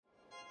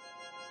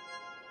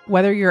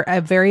Whether you're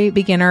a very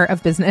beginner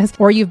of business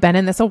or you've been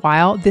in this a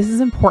while, this is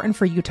important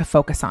for you to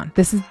focus on.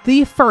 This is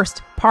the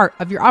first part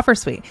of your offer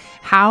suite.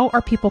 How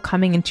are people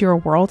coming into your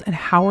world and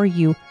how are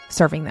you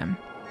serving them?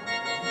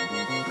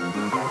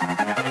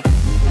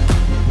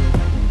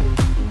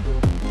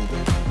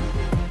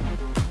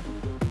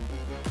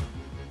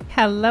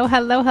 Hello,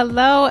 hello,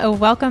 hello.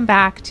 Welcome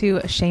back to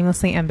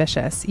Shamelessly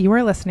Ambitious. You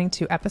are listening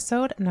to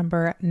episode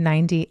number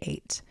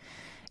 98.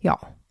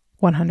 Y'all,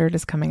 100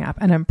 is coming up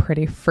and I'm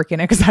pretty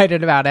freaking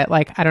excited about it.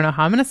 Like, I don't know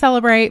how I'm going to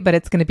celebrate, but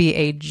it's going to be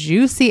a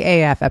juicy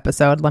AF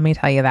episode. Let me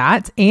tell you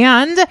that.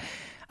 And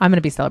I'm going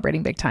to be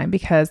celebrating big time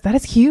because that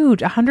is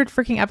huge. 100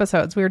 freaking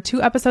episodes. We are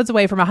 2 episodes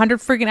away from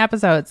 100 freaking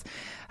episodes.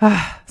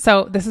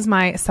 So this is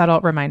my subtle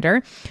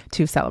reminder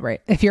to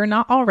celebrate. If you're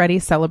not already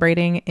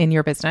celebrating in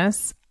your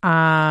business,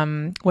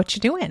 what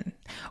you doing?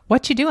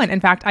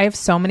 In fact, I have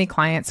so many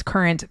clients,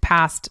 current,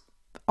 past,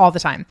 all the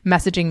time,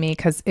 messaging me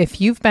because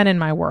if you've been in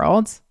my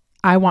world,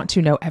 I want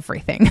to know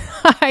everything.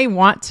 I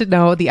want to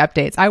know the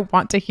updates. I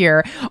want to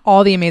hear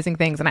all the amazing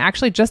things. And I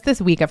actually just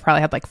this week, I've probably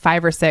had like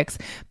 5 or 6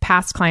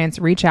 past clients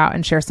reach out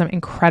and share some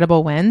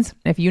incredible wins.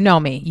 If you know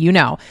me, you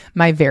know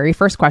my very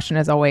first question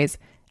is always,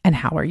 and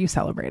how are you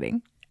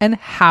celebrating? And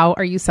how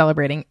are you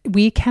celebrating?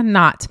 We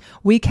cannot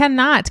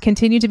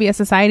continue to be a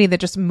society that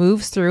just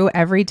moves through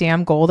every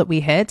damn goal that we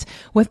hit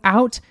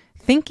without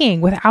thinking,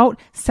 without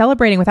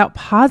celebrating, without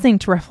pausing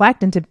to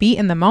reflect and to be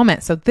in the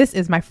moment. So this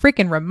is my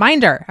freaking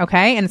reminder,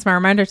 okay? And it's my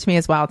reminder to me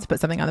as well to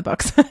put something on the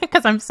books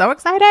because I'm so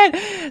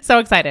excited. So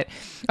excited.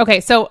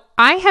 Okay, so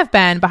I have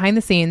been behind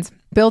the scenes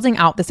building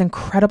out this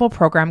incredible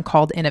program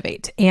called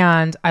Innovate.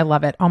 And I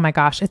love it. Oh my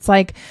gosh. It's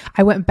like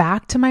I went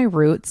back to my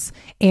roots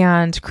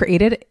and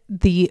created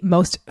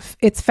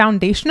it's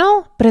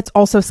foundational, but it's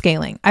also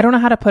scaling. I don't know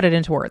how to put it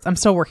into words. I'm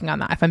still working on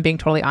that, if I'm being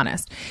totally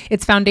honest.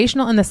 It's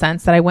foundational in the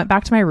sense that I went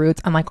back to my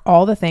roots and like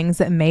all the things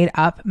that made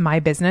up my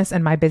business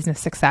and my business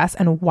success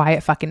and why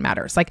it fucking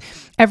matters. Like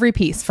every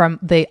piece from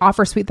the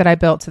offer suite that I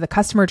built to the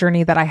customer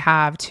journey that I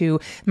have to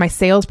my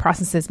sales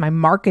processes, my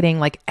marketing,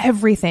 like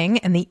everything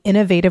and the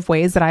innovative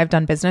ways that I've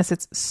done business.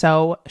 It's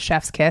so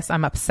chef's kiss.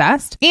 I'm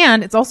obsessed.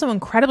 And it's also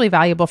incredibly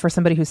valuable for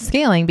somebody who's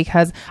scaling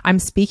because I'm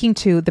speaking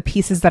to the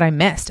pieces that I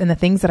missed and the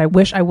things that I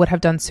wish I would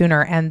have done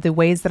sooner and the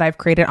ways that I've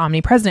created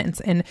omnipresence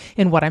in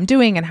what I'm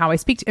doing and how I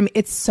speak to. I mean,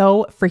 it's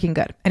so freaking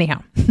good.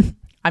 Anyhow,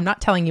 I'm not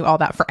telling you all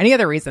that for any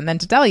other reason than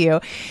to tell you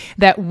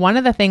that one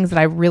of the things that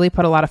I really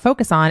put a lot of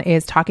focus on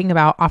is talking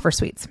about offer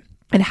suites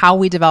and how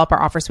we develop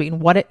our offer suite and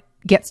what it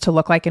gets to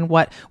look like and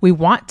what we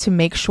want to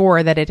make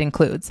sure that it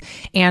includes.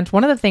 And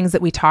one of the things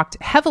that we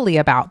talked heavily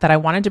about that I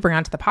wanted to bring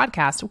onto the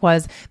podcast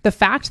was the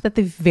fact that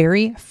the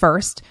very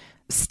first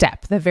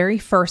step, the very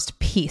first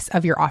piece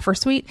of your offer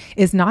suite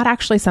is not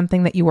actually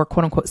something that you are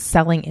quote unquote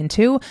selling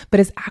into,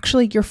 but is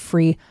actually your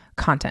free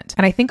content.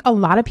 And I think a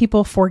lot of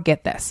people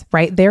forget this,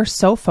 right? They're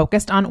so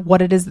focused on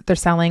what it is that they're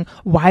selling,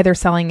 why they're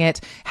selling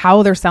it,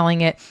 how they're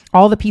selling it,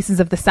 all the pieces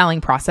of the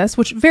selling process,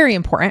 which very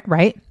important,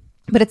 right?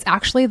 But it's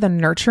actually the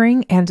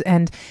nurturing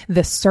and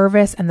the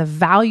service and the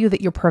value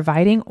that you're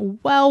providing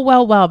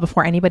well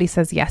before anybody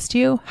says yes to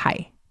you.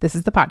 Hi. This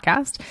is the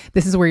podcast.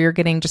 This is where you're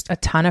getting just a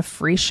ton of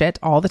free shit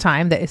all the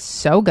time that is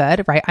so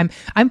good, right?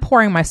 I'm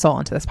pouring my soul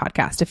into this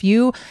podcast. If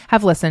you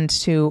have listened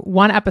to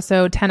 1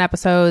 episode, 10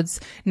 episodes,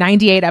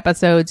 98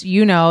 episodes,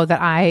 you know that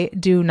I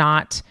do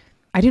not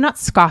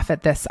scoff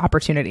at this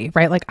opportunity,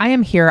 right? Like I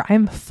am here,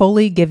 I'm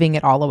fully giving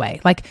it all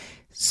away. Like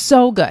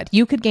so good.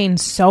 You could gain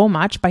so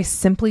much by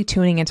simply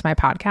tuning into my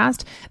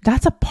podcast.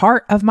 That's a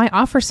part of my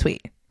offer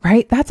suite.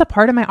 Right? That's a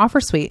part of my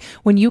offer suite.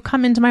 When you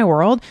come into my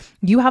world,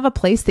 you have a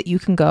place that you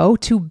can go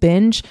to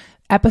binge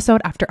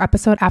episode after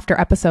episode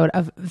after episode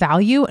of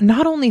value,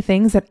 not only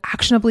things that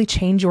actionably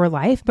change your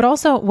life, but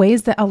also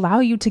ways that allow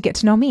you to get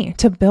to know me,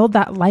 to build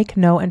that like,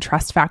 know, and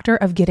trust factor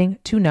of getting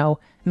to know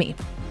me.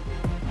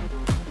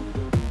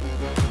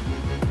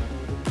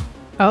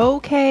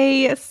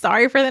 Okay,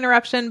 sorry for the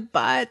interruption,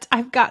 but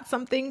I've got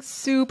something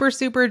super,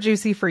 super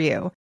juicy for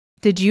you.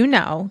 Did you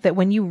know that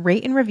when you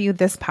rate and review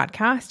this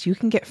podcast, you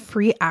can get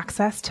free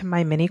access to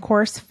my mini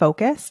course,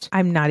 Focused?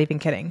 I'm not even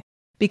kidding.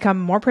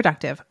 Become more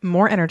productive,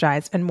 more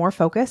energized, and more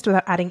focused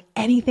without adding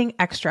anything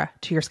extra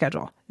to your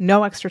schedule.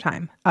 No extra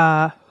time.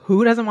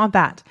 Who doesn't want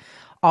that?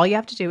 All you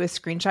have to do is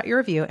screenshot your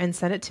review and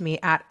send it to me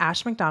at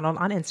Ash McDonald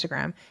on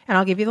Instagram, and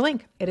I'll give you the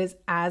link. It is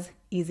as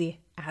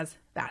easy as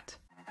that.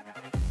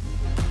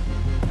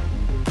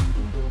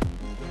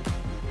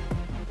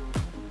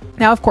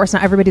 Now, of course,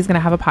 not everybody's going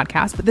to have a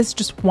podcast, but this is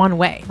just one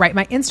way, right?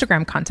 My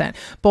Instagram content,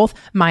 both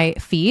my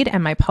feed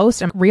and my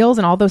post and reels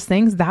and all those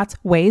things, that's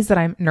ways that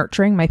I'm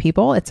nurturing my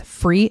people. It's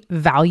free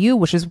value,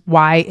 which is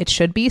why it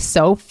should be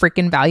so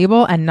freaking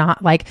valuable and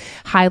not like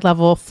high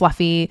level,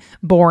 fluffy,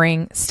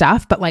 boring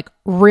stuff, but like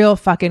real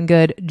fucking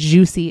good,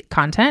 juicy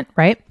content,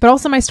 right? But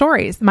also my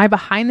stories, my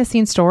behind the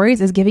scenes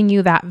stories is giving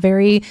you that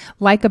very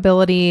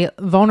likability,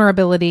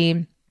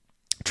 vulnerability,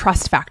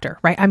 trust factor,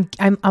 right?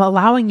 I'm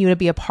allowing you to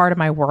be a part of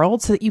my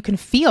world so that you can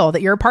feel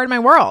that you're a part of my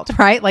world,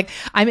 right? Like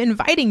I'm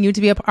inviting you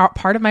to be a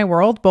part of my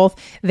world, both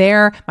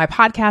there, my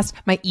podcast,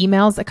 my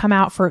emails that come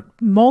out for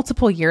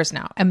multiple years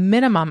now, a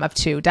minimum of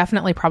 2,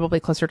 definitely probably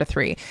closer to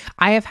 3.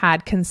 I have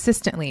had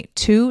consistently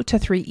 2 to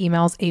 3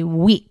 emails a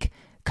week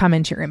come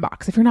into your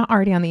inbox. If you're not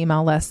already on the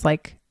email list,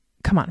 like,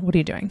 come on, what are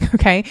you doing?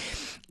 Okay.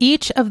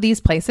 Each of these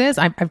places,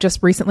 I've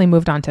just recently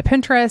moved on to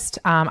Pinterest.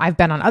 I've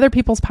been on other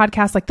people's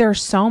podcasts. Like there are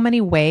so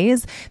many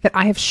ways that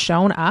I have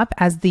shown up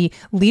as the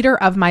leader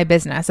of my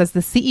business, as the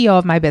CEO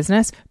of my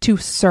business to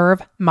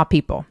serve my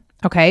people.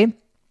 Okay.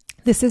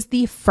 This is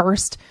the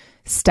first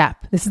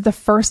step. This is the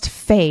first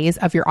phase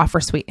of your offer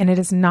suite, and it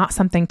is not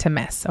something to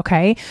miss.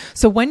 Okay.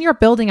 So when you're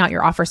building out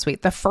your offer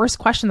suite, the first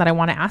question that I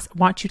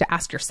want you to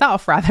ask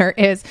yourself rather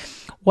is,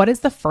 what is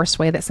the first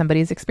way that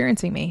somebody is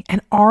experiencing me?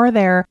 And are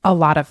there a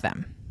lot of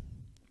them?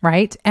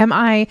 Right? Am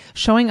I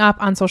showing up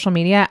on social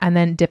media and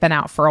then dipping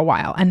out for a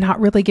while and not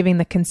really giving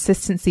the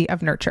consistency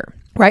of nurture?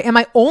 Right? Am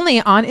I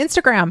only on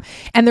Instagram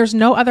and there's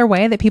no other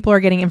way that people are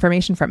getting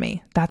information from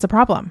me? That's a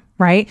problem,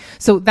 right?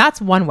 So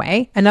that's one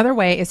way. Another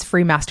way is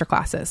free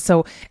masterclasses.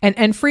 So,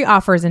 and free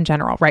offers in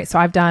general, right? So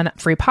I've done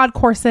free pod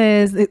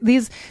courses.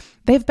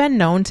 They've been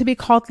known to be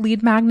called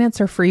lead magnets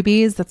or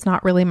freebies. That's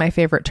not really my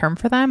favorite term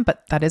for them,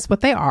 but that is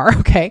what they are.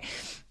 Okay.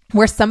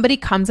 Where somebody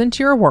comes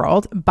into your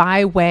world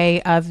by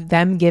way of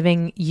them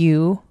giving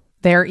you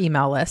their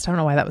email list. I don't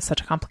know why that was such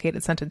a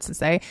complicated sentence to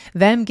say.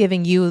 Them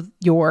giving you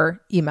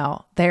your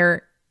email,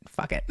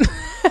 fuck it.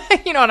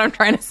 You know what I'm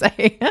trying to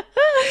say?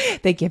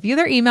 They give you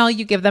their email,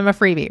 you give them a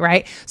freebie,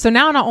 right? So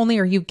now not only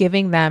are you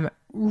giving them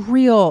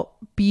real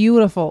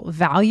beautiful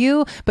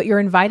value, but you're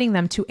inviting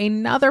them to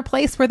another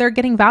place where they're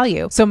getting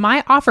value. So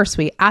my offer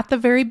suite at the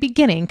very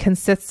beginning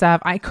consists of,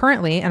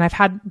 and I've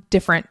had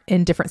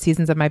in different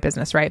seasons of my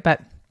business, right?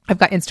 But I've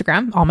got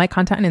Instagram, all my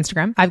content on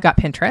Instagram. I've got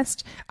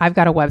Pinterest. I've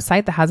got a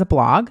website that has a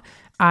blog.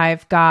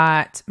 I've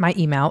got my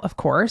email, of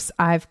course.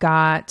 I've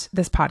got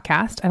this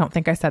podcast. I don't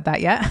think I said that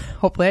yet.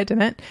 Hopefully I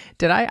didn't.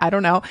 Did I? I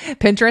don't know.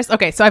 Pinterest.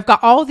 Okay. So I've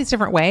got all of these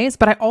different ways,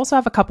 but I also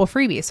have a couple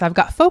freebies. So I've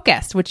got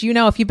Focused, which,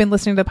 if you've been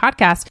listening to the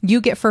podcast, you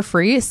get for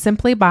free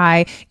simply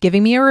by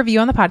giving me a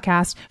review on the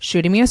podcast,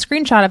 shooting me a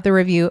screenshot of the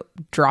review,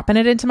 dropping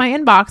it into my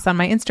inbox on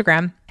my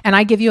Instagram, and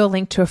I give you a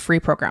link to a free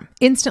program.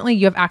 Instantly,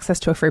 you have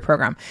access to a free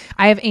program.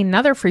 I have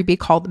another freebie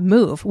called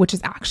Move, which is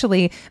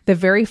actually the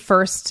very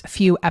first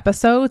few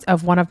episodes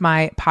of one of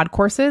my pod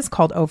courses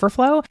called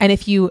Overflow. And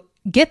if you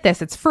get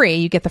this, it's free.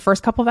 You get the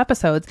first couple of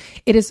episodes.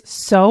 It is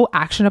so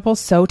actionable,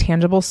 so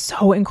tangible,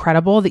 so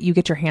incredible that you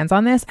get your hands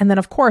on this. And then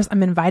of course,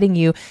 I'm inviting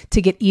you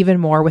to get even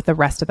more with the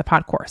rest of the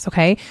pod course.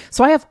 Okay.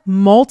 So I have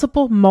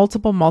multiple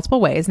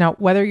ways. Now,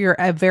 whether you're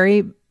a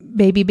very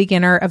maybe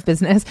beginner of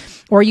business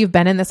or you've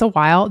been in this a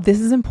while,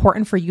 this is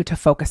important for you to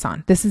focus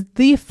on. This is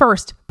the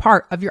first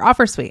part of your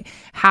offer suite.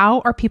 How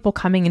are people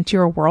coming into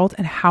your world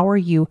and how are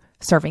you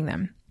serving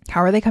them?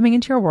 How are they coming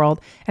into your world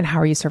and how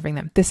are you serving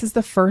them? This is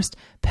the first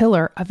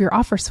pillar of your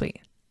offer suite,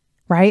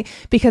 right?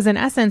 Because in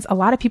essence, a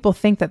lot of people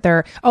think that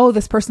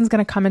this person's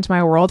going to come into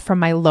my world from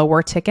my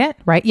lower ticket,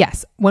 right?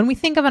 Yes. When we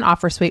think of an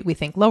offer suite, we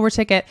think lower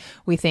ticket,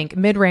 we think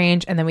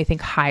mid-range, and then we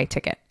think high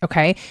ticket.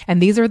 Okay.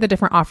 And these are the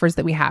different offers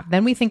that we have.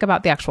 Then we think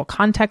about the actual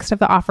context of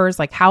the offers,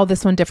 like how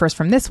this one differs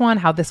from this one,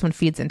 how this one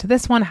feeds into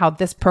this one, how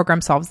this program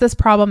solves this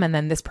problem, and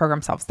then this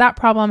program solves that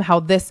problem, how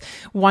this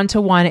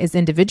one-to-one is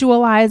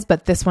individualized,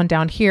 but this one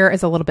down here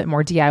is a little bit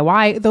more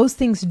DIY. Those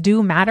things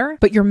do matter,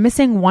 but you're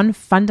missing one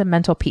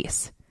fundamental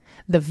piece.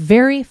 The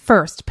very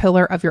first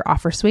pillar of your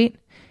offer suite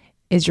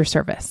is your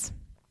service.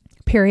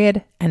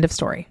 Period. End of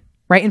story.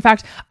 Right? In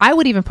fact, I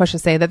would even push to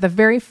say that the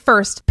very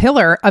first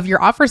pillar of your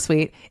offer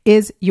suite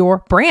is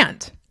your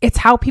brand. It's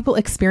how people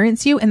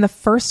experience you in the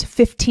first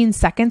 15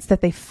 seconds that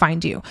they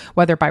find you,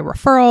 whether by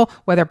referral,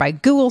 whether by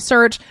Google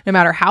search, no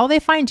matter how they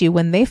find you,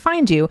 when they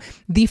find you,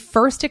 the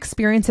first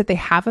experience that they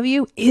have of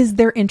you is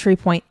their entry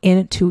point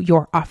into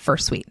your offer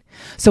suite.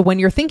 So when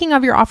you're thinking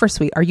of your offer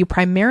suite, are you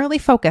primarily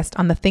focused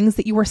on the things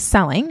that you are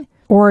selling?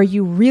 Or are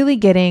you really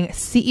getting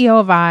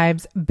CEO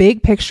vibes,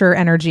 big picture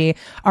energy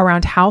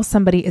around how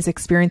somebody is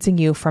experiencing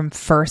you from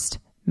first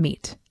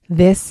meet?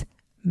 This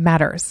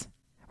matters,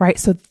 right?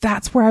 So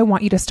that's where I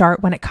want you to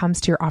start when it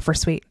comes to your offer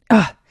suite.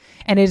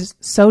 And it is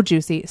so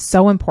juicy,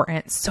 so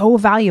important, so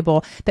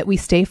valuable that we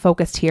stay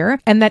focused here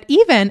and that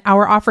even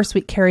our offer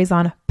suite carries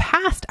on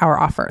past our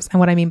offers. And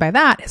what I mean by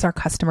that is our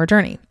customer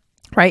journey.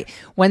 Right?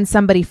 When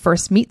somebody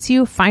first meets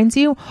you, finds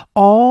you,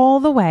 all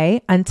the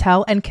way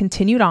until and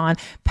continued on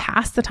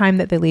past the time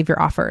that they leave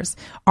your offers.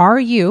 Are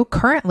you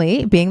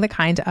currently being the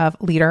kind of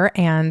leader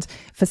and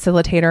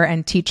facilitator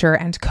and teacher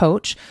and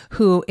coach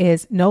who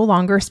is no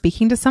longer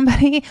speaking to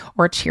somebody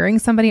or cheering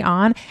somebody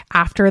on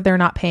after they're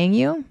not paying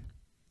you?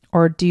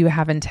 Or do you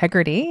have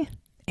integrity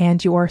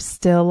and you are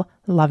still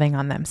loving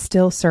on them,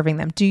 still serving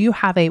them? Do you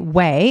have a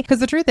way? Because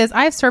the truth is,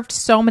 I've served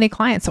so many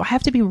clients, so I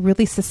have to be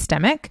really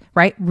systemic,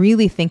 right?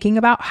 Really thinking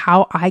about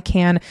how I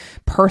can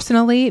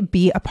personally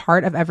be a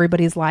part of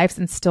everybody's lives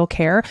and still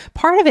care.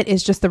 Part of it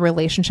is just the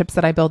relationships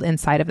that I build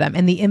inside of them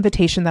and the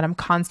invitation that I'm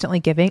constantly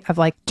giving of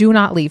like, do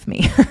not leave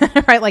me,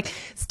 right? Like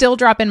still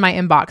drop in my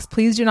inbox.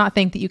 Please do not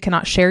think that you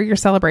cannot share your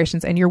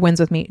celebrations and your wins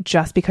with me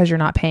just because you're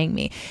not paying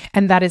me.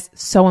 And that is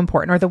so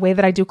important. Or the way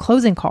that I do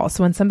closing calls.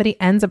 So when somebody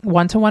ends up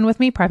one-to-one with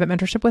me, private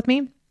mentorship with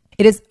me,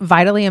 it is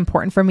vitally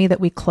important for me that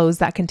we close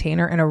that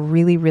container in a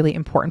really, really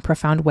important,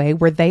 profound way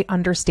where they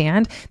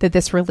understand that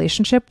this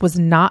relationship was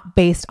not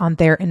based on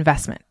their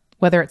investment.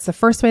 Whether it's the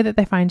first way that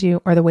they find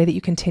you or the way that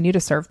you continue to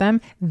serve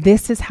them,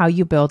 this is how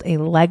you build a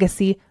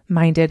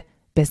legacy-minded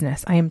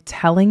business. I am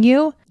telling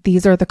you,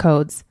 these are the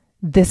codes.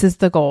 This is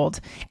the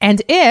gold.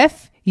 And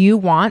if you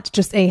want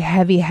just a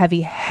heavy,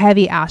 heavy,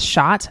 heavy ass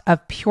shot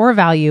of pure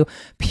value,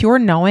 pure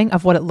knowing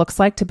of what it looks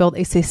like to build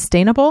a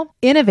sustainable,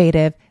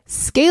 innovative,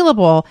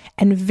 scalable,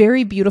 and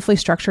very beautifully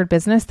structured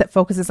business that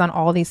focuses on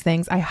all these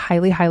things, I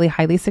highly, highly,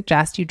 highly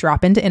suggest you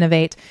drop into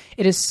Innovate.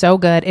 It is so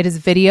good. It is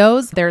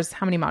videos. There's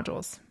how many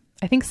modules?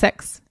 I think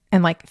 6.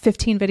 And like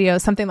 15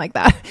 videos, something like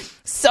that.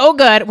 So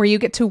good, where you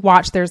get to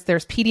watch. There's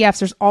PDFs,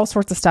 there's all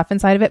sorts of stuff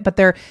inside of it, but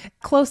they're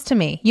close to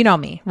me. You know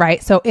me,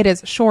 right? So it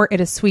is short,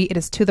 it is sweet, it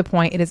is to the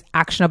point, it is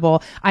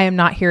actionable. I am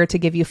not here to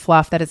give you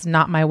fluff. That is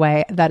not my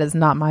way. That is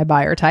not my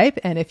buyer type.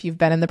 And if you've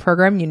been in the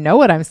program, you know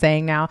what I'm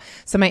saying now.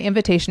 So my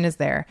invitation is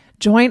there.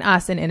 Join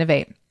us and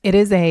Innovate. It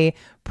is a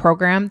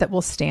program that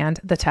will stand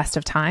the test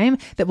of time,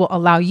 that will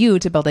allow you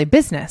to build a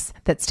business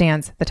that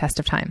stands the test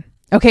of time.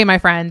 Okay, my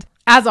friend.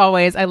 As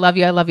always, I love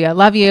you. I love you. I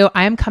love you.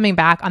 I am coming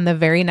back on the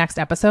very next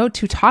episode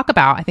to talk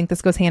about, I think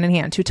this goes hand in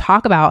hand, to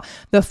talk about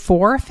the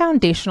 4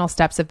 foundational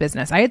steps of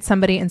business. I had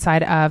somebody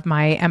inside of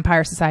my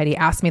Empire Society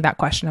ask me that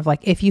question of like,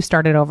 if you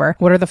started over,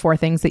 what are the 4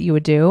 things that you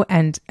would do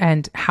and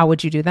how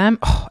would you do them?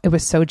 Oh, it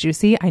was so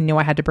juicy. I knew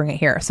I had to bring it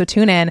here. So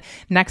tune in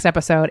next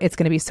episode. It's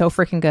going to be so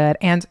freaking good.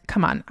 And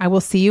come on, I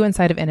will see you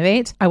inside of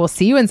Innovate. I will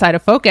see you inside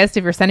of Focused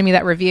if you're sending me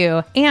that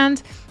review.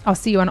 And I'll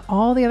see you on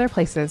all the other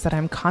places that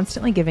I'm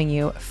constantly giving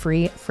you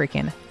free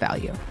freaking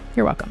value.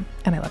 You're welcome.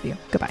 And I love you.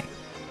 Goodbye.